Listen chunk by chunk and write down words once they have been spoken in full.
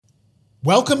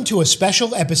Welcome to a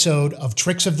special episode of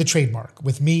Tricks of the Trademark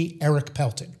with me, Eric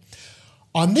Pelton.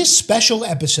 On this special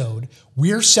episode,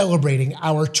 we're celebrating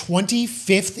our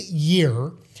 25th year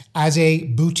as a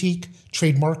boutique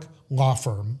trademark law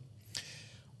firm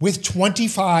with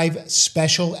 25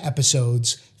 special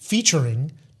episodes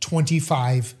featuring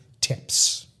 25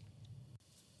 tips.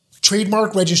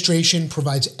 Trademark registration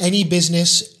provides any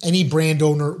business, any brand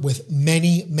owner with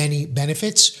many, many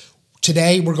benefits.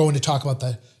 Today, we're going to talk about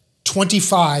the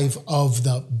 25 of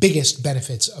the biggest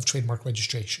benefits of trademark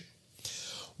registration.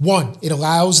 1, it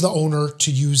allows the owner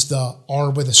to use the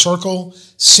R with a circle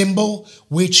symbol,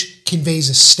 which conveys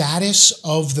a status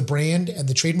of the brand and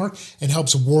the trademark and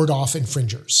helps ward off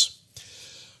infringers.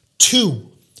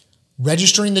 2,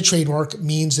 registering the trademark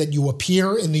means that you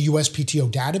appear in the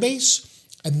USPTO database,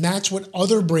 and that's what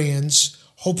other brands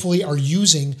hopefully are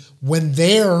using when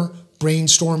they're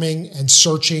brainstorming and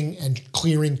searching and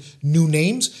clearing new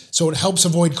names. So it helps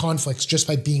avoid conflicts just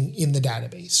by being in the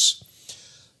database.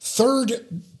 Third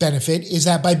benefit is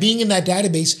that by being in that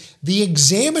database, the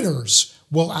examiners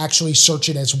will actually search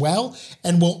it as well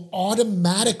and will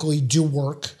automatically do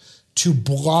work to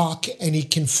block any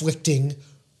conflicting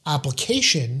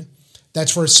application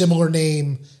that's for a similar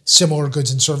name, similar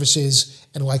goods and services,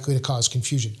 and likely to cause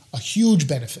confusion. A huge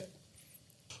benefit.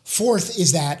 Fourth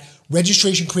is that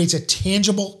registration creates a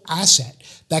tangible asset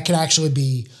that can actually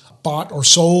be bought or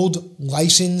sold,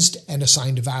 licensed, and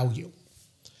assigned a value.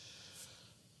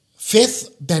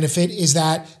 Fifth benefit is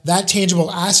that that tangible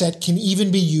asset can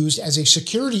even be used as a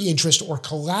security interest or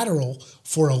collateral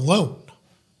for a loan.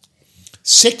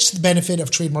 Sixth benefit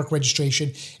of trademark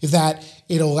registration is that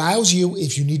it allows you,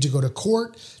 if you need to go to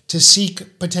court, to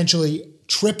seek potentially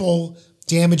triple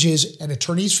damages and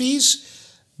attorney's fees.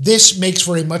 This makes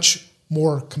for a much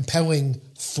more compelling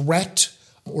threat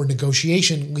or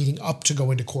negotiation leading up to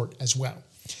going to court as well.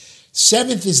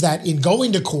 Seventh is that in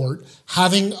going to court,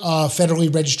 having a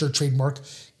federally registered trademark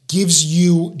gives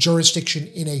you jurisdiction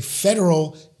in a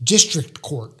federal district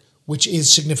court, which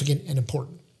is significant and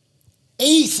important.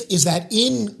 Eighth is that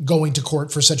in going to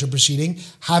court for such a proceeding,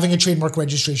 having a trademark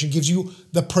registration gives you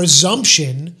the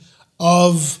presumption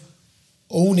of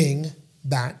owning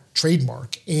that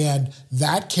trademark, and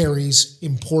that carries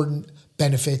important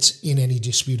benefits in any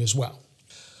dispute as well.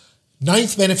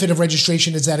 Ninth benefit of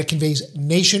registration is that it conveys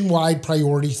nationwide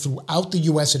priority throughout the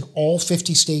U.S. and all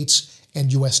 50 states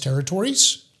and U.S.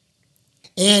 territories,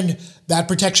 and that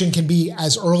protection can be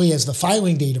as early as the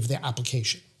filing date of the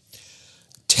application.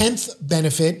 10th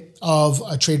benefit of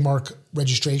a trademark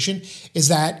registration is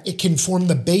that it can form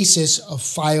the basis of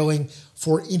filing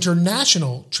for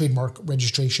international trademark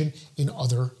registration in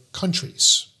other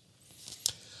countries.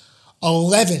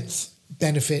 11th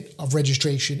benefit of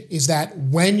registration is that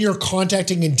when you're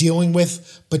contacting and dealing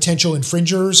with potential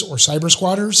infringers or cyber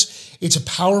squatters, it's a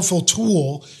powerful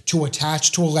tool to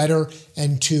attach to a letter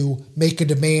and to make a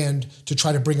demand to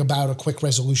try to bring about a quick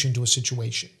resolution to a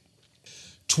situation.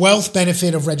 12th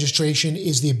benefit of registration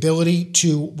is the ability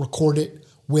to record it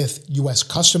with U.S.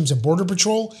 Customs and Border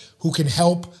Patrol, who can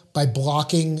help by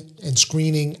blocking and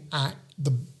screening at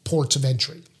the ports of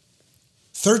entry.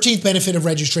 13th benefit of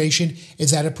registration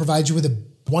is that it provides you with a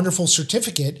wonderful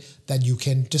certificate that you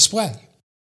can display.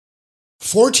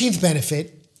 14th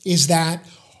benefit is that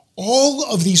all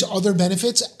of these other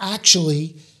benefits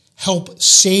actually help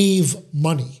save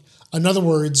money. In other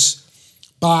words,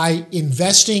 by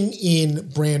investing in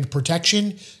brand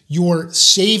protection, you're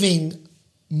saving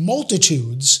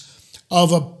multitudes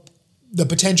of the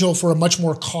potential for a much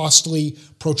more costly,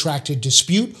 protracted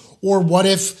dispute. Or what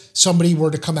if somebody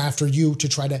were to come after you to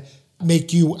try to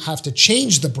make you have to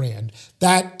change the brand?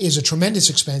 That is a tremendous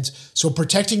expense. So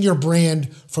protecting your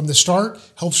brand from the start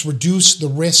helps reduce the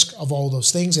risk of all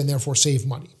those things and therefore save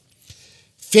money.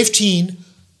 15,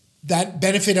 that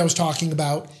benefit I was talking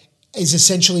about is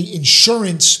essentially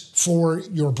insurance for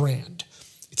your brand.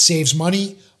 It saves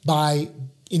money by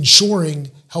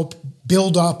help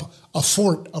build up a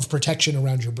fort of protection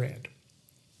around your brand.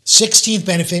 16th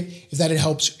benefit is that it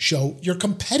helps show your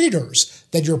competitors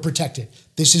that you're protected.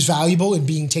 This is valuable in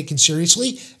being taken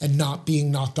seriously and not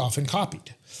being knocked off and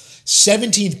copied.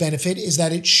 17th benefit is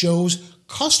that it shows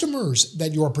customers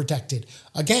that you're protected.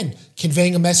 Again,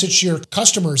 conveying a message to your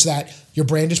customers that your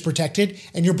brand is protected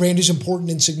and your brand is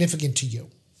important and significant to you.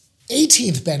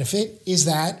 18th benefit is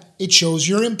that it shows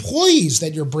your employees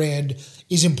that your brand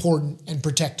is important and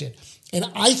protected. And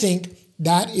I think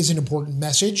that is an important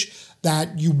message,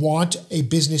 that you want a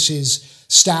business's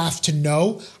staff to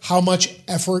know how much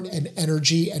effort and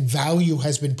energy and value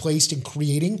has been placed in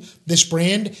creating this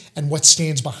brand and what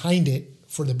stands behind it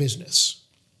for the business.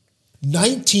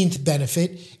 19th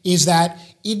benefit is that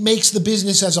it makes the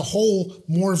business as a whole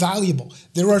more valuable.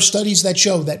 There are studies that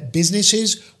show that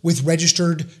businesses with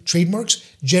registered trademarks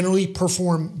generally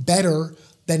perform better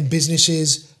than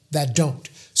businesses that don't.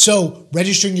 So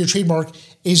registering your trademark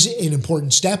is an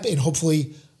important step in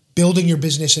hopefully building your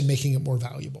business and making it more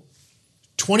valuable.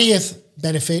 20th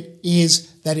benefit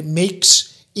is that it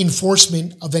makes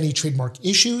enforcement of any trademark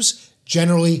issues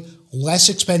generally less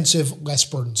expensive, less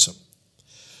burdensome.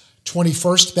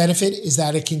 21st benefit is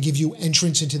that it can give you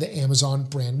entrance into the Amazon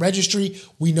brand registry.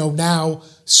 We know now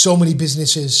so many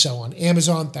businesses sell on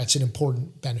Amazon. That's an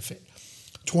important benefit.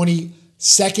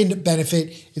 22nd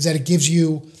benefit is that it gives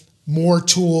you more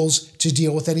tools to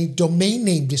deal with any domain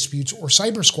name disputes or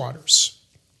cyber squatters.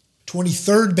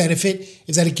 23rd benefit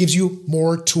is that it gives you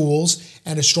more tools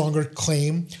and a stronger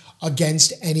claim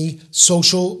against any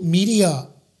social media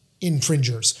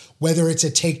infringers, whether it's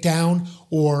a takedown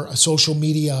or a social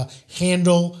media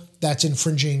handle that's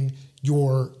infringing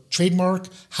your trademark.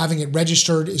 Having it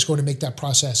registered is going to make that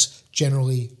process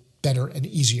generally better and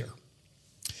easier.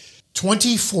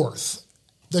 24th,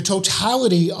 the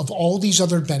totality of all these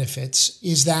other benefits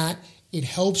is that it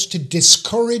helps to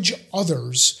discourage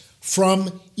others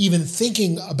from even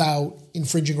thinking about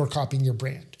infringing or copying your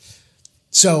brand.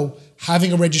 So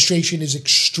having a registration is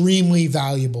extremely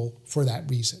valuable for that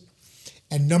reason.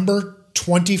 And number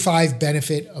 25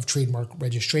 benefit of trademark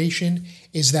registration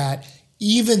is that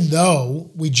even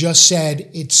though we just said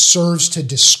it serves to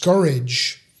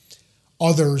discourage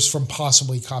others from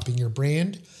possibly copying your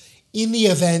brand, in the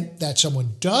event that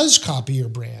someone does copy your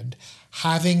brand,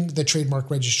 having the trademark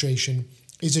registration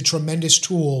is a tremendous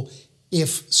tool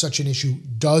if such an issue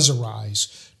does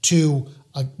arise to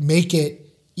make it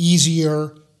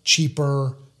easier,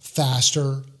 cheaper,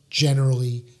 faster,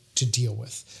 generally to deal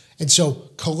with. And so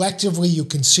collectively, you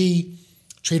can see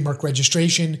trademark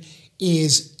registration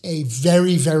is a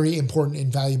very, very important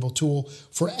and valuable tool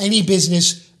for any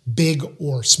business, big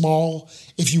or small.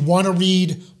 If you want to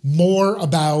read more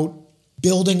about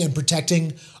building and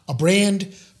protecting a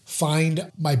brand,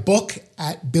 find my book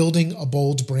at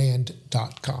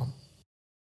buildingaboldbrand.com.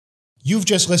 You've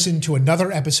just listened to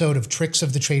another episode of Tricks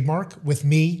of the Trademark with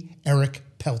me, Eric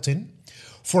Pelton.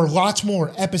 For lots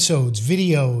more episodes,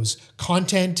 videos,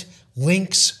 content,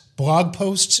 links, blog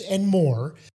posts, and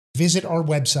more, visit our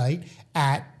website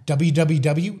at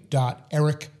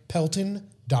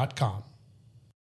www.ericpelton.com.